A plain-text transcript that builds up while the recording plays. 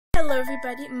Hello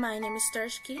everybody, my name is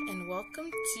Starshki and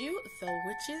welcome to the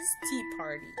Witch's Tea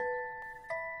Party.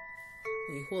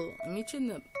 Wait, hold on. Let me turn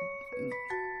the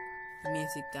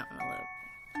music down a little.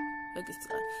 Look, it's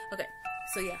too loud. Okay,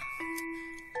 so yeah.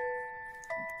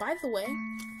 By the way,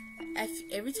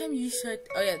 every time you should...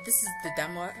 Oh yeah, this is the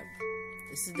demo.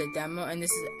 This is the demo and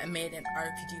this is made in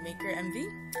RPG Maker MV.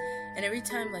 And every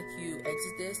time like you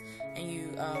exit this and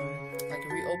you like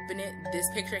reopen it, this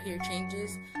picture here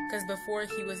changes because before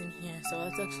he wasn't here, so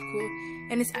that's actually cool.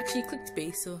 And it's actually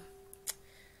clickbait, so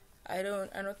I don't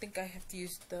think I have to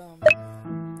use the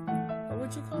what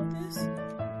would you call this?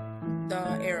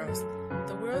 The arrows.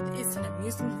 The world is an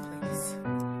amusing place.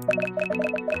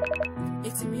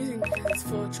 It's amusing because it's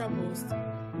full of troubles,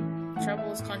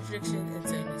 contradictions, and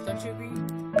sadness. Don't you agree?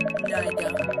 No, I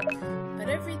don't. But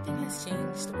everything has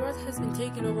changed. The world has been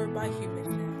taken over by humans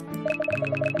now.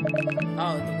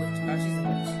 Oh, the witch. Oh, she's a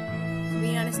witch. To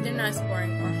be honest, they're not as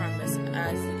boring or harmless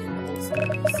as in the old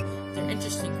stories. They're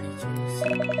interesting creatures.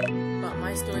 But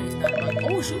my story is not about...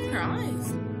 Oh, she opened her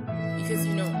eyes! Because,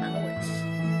 you know, I'm a witch.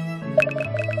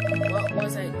 What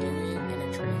was I doing in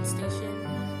a train station?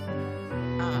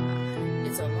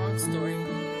 It's a long story.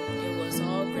 It was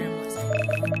all Grandma's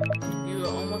idea. We were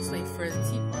almost late for the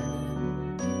tea party.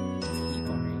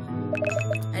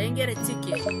 I didn't get a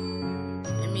ticket. I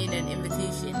mean an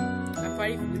invitation. A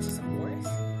party for witches, of course.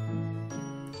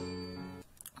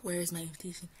 Where is my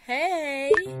invitation?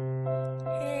 Hey!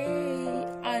 Hey,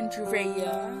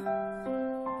 Andrea.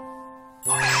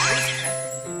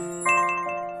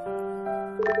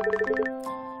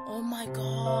 Oh my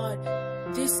god.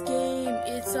 This game,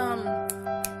 it's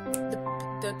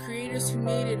the creators who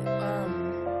made it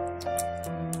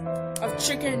of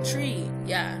Trick and Treat,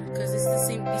 yeah, because it's the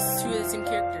same. These two are the same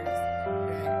characters.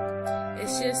 Right.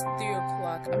 It's just 3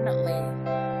 o'clock. I'm not late.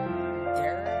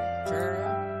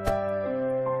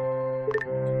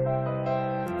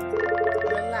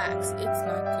 Relax. It's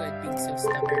not good being so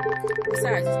stubborn.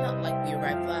 Besides, it's not like we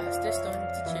arrived last. There's no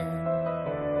need to cheer.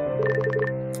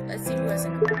 Let's see who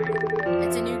hasn't arrived.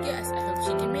 It's a new guest. I hope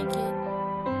she can make it.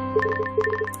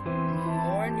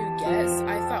 More new guests.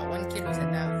 I thought one kid was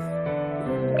enough.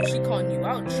 She calling you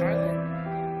out, Charlotte?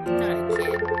 Not a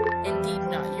kid. Indeed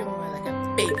not. You're more like a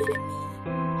baby to me.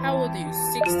 How old are you?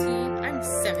 16? I'm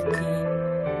 17.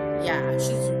 Yeah,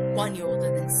 she's 1 year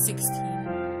older than 16.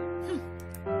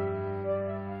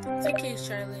 It's okay,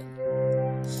 Charlotte.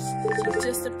 She's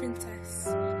just a princess.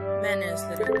 Manners,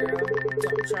 little girl.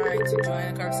 Don't try to join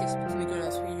a conversation between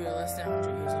girls when you're less than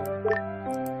 100 years old.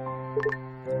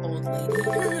 Old lady.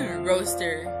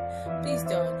 Roaster. Please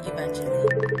don't, eventually.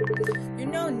 You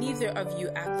know neither of you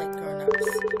act like grown-ups.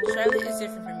 Charlotte is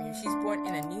different from you. She's born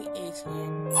in a new age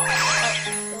hand.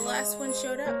 Oh, the last one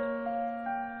showed up.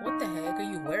 What the heck are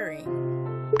you wearing?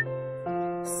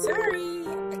 Sorry,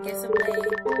 I guess I'm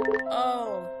late.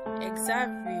 Oh,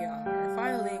 Xavier,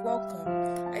 finally, welcome.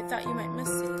 I thought you might miss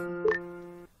it.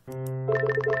 I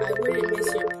wouldn't miss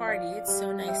your party. It's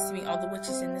so nice to meet all the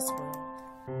witches in this world.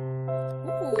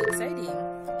 Ooh, exciting.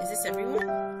 Is this everyone?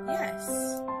 Yes.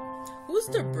 Who's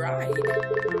the bride?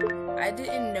 I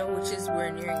didn't know witches were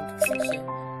nearing extinction.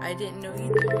 I didn't know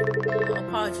either. Well,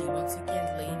 apology once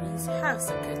again, ladies. Have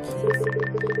some cookies.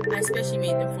 I especially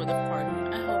made them for the party.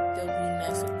 I hope they'll be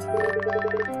nice with you.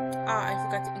 I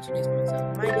forgot to introduce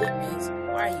myself. My name is...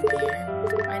 Why are you here?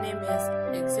 My name is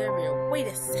Xavier. Wait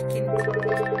a second.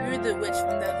 You're the witch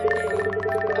from the other day.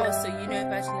 Oh, so you know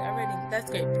eventually already.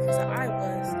 That's great because I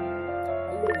was...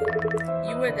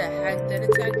 You were the hag that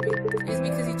attacked me. It's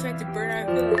because you tried to burn our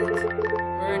village.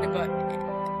 Worried about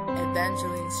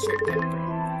Evangeline's shirt member.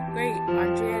 Great,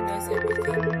 Andrea knows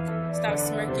everything. Stop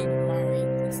smirking, Mari.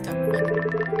 Stop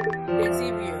running.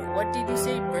 Xavier, what did you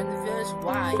say? Burn the village?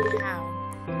 Why? How?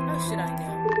 How should I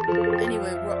know?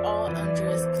 Anyway, we're all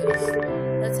Andrea's kids.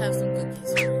 Let's have some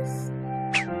cookies first.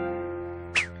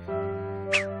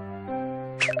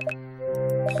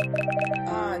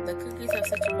 The cookies have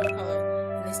such a cool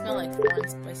color. They smell like foreign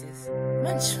spices.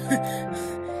 Munch!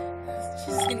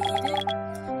 She's gonna eat it?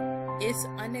 It's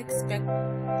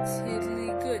unexpectedly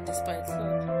good despite its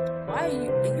look. Why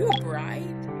are you a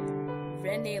bride?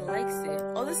 Renee likes it.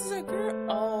 Oh, this is a girl?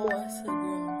 Oh, it's a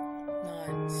girl.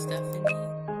 Not Stephanie.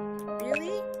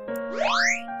 Really?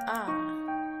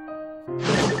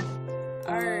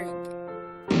 Arg.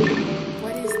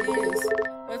 What is this?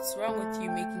 What's wrong with you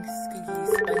making cookies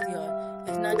spicy?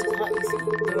 It's not just hot, you see.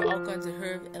 There were all kinds of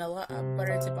herbs and a lot of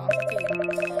butter to balance the cake.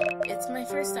 It's my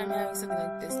first time having something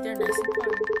like this. They're nice and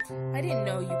fun. I didn't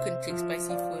know you couldn't take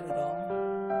spicy food at all.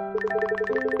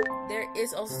 There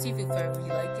is also seafood fry. Would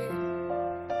you like it?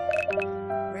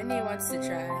 Renee wants to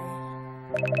try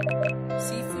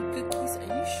seafood cookies.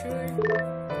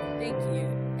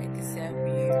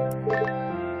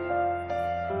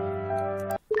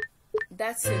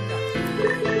 That's enough.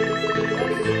 What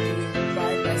are you doing?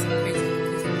 Bribed by some crazy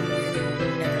cookies and weird you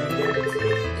never met.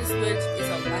 This witch is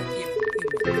a lackey of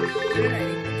human. You're not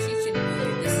even teaching me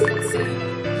here. This is insane.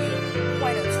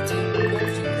 Why don't you tell me? Why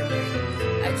don't you remember?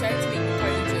 I tried to make the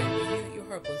party enjoy you're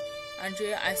horrible.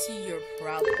 Andrea, I see your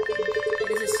problem.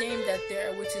 It is a shame that there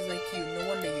are witches like you. No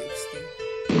wonder you're extinct.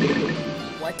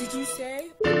 What did you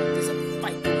say? There's a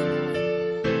fight going on.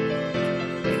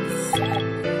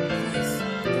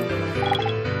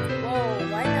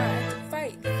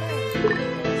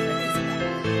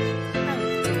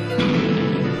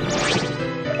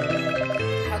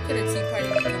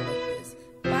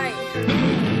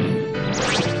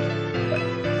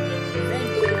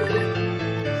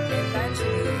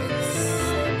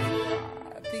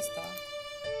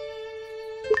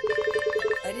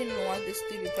 This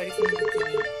stupid party from the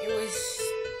beginning. It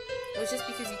was just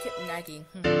because you kept nagging.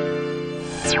 I'm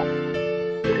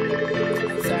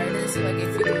sorry, it doesn't seem like a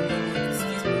figure.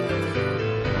 Excuse me.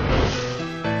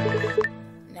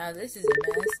 Now this is a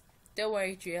mess. Don't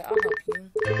worry, Drea, I'll help you.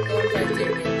 Go and try to do it.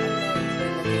 I know you've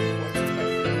been looking forward to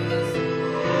this.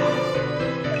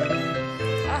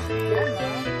 Ah, Grandma.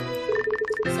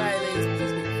 Sorry, ladies,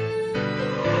 please be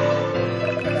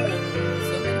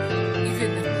so many, even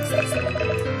the princess.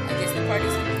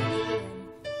 Party's completely ruined.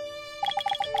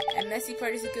 A messy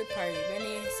party's a good party.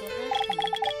 Renee is so happy.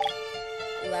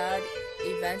 Loud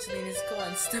Evangeline is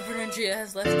gone. Stubborn Andrea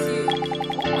has left too. Oh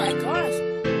my gosh.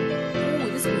 Oh,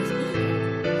 this one's good.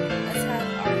 Let's have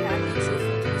our happy,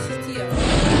 cheerful, delicious tea.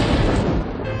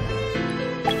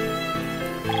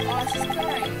 Oh, she's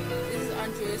crying. This is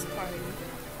Andrea's party.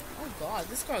 Oh god,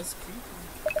 this girl's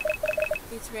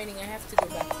creepy. It's raining. I have to go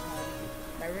back to home.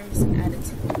 My room is added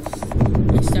to much.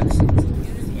 Instructions.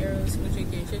 Use arrows which you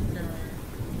can shift around.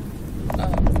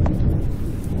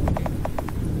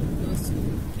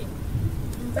 Okay.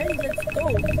 I'm ready, let's go.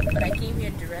 But I came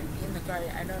here directly in the garden.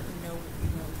 I don't know,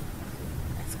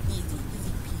 That's easy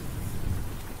peasy.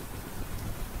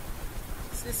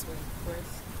 It's this way, of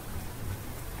course.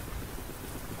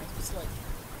 It's like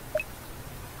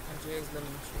Andrea's lemon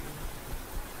tree.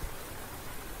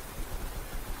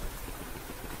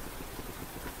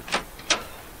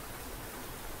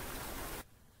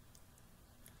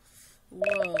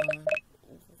 Whoa.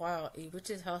 Wow, a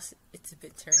witch's house, it's a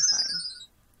bit terrifying.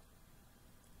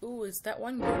 Ooh, is that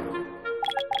one girl?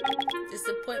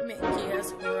 Disappointment,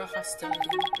 chaos, horror, hostility.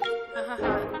 Ha ha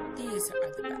ha, these are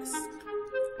the best.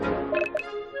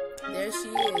 There she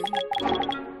is.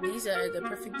 These are the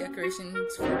perfect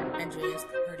decorations for Andrea's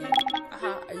party.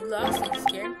 Haha, are you lost? Are you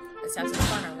scared? Let's have some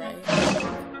fun,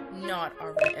 alright? Not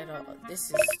alright at all.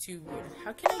 This is too weird.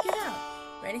 How can I get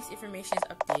out? Renee's information is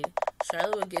updated.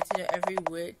 Charlotte will get to know every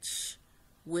witch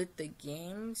with the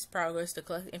game's progress. The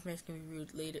collected information can be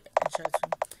viewed later in Charlotte's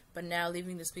room. But now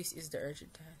leaving this place is the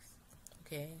urgent task.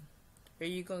 Okay. Where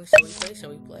are you going? Shall we play? Shall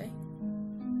we play?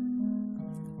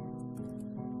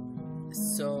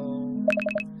 So,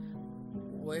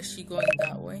 where's she going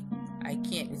that way? I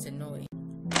can't. It's annoying.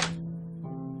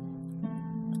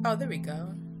 Oh, there we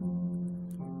go.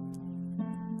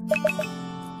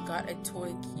 Got a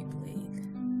toy keyblade.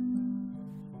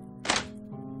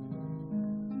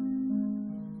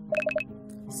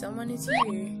 Someone is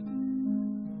here.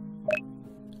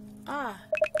 Ah,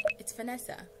 it's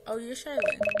Vanessa. Oh, you're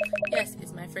Charlotte. Yes,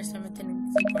 it's my first time attending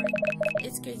the tea party.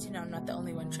 It's great to know I'm not the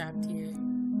only one trapped here.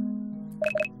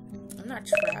 I'm not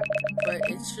trapped, but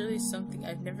it's surely something.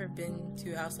 I've never been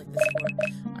to a house like this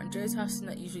before. Andrea's house is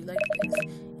not usually like this.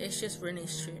 It's just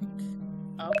Renee's trick.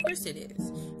 Oh, of course it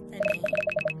is. Renee,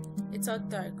 it's all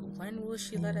dark. When will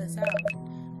she let us out?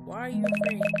 Why are you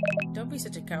afraid? Don't be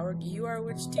such a coward. You are a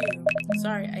witch too.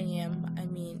 Sorry, I am. I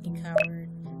mean, a coward.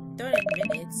 Don't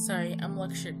admit it. Sorry, I'm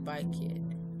lectured by a kid.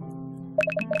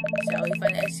 Shall we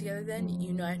find eggs together then?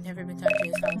 You know I've never been to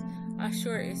his house.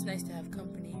 Sure, it's nice to have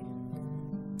company.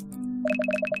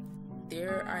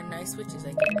 There are nice witches,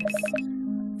 I guess.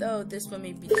 Though this one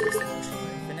may be too emotional.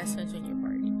 Vanessa, join your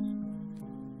party.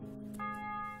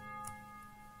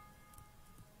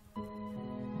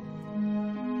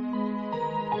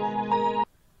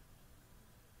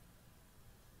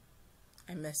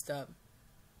 I messed up.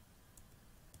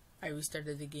 I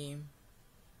restarted the game.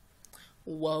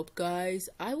 Well, guys,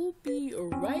 I will be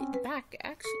right back.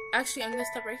 Actually, I'm gonna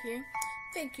stop right here.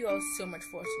 Thank you all so much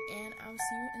for watching, and I'll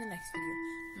see you in the next video.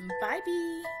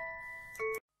 Bye-bye.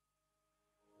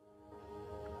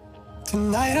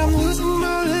 Tonight I'm losing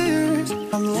my layers,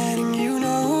 I'm letting you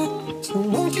know. So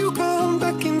won't you come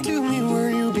back into me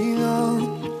where you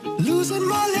belong? Losing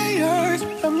my layers,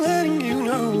 I'm letting you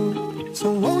know. So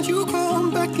won't you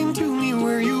come back into me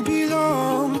where you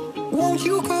belong? Won't won't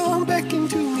you come back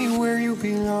into me where you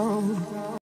belong?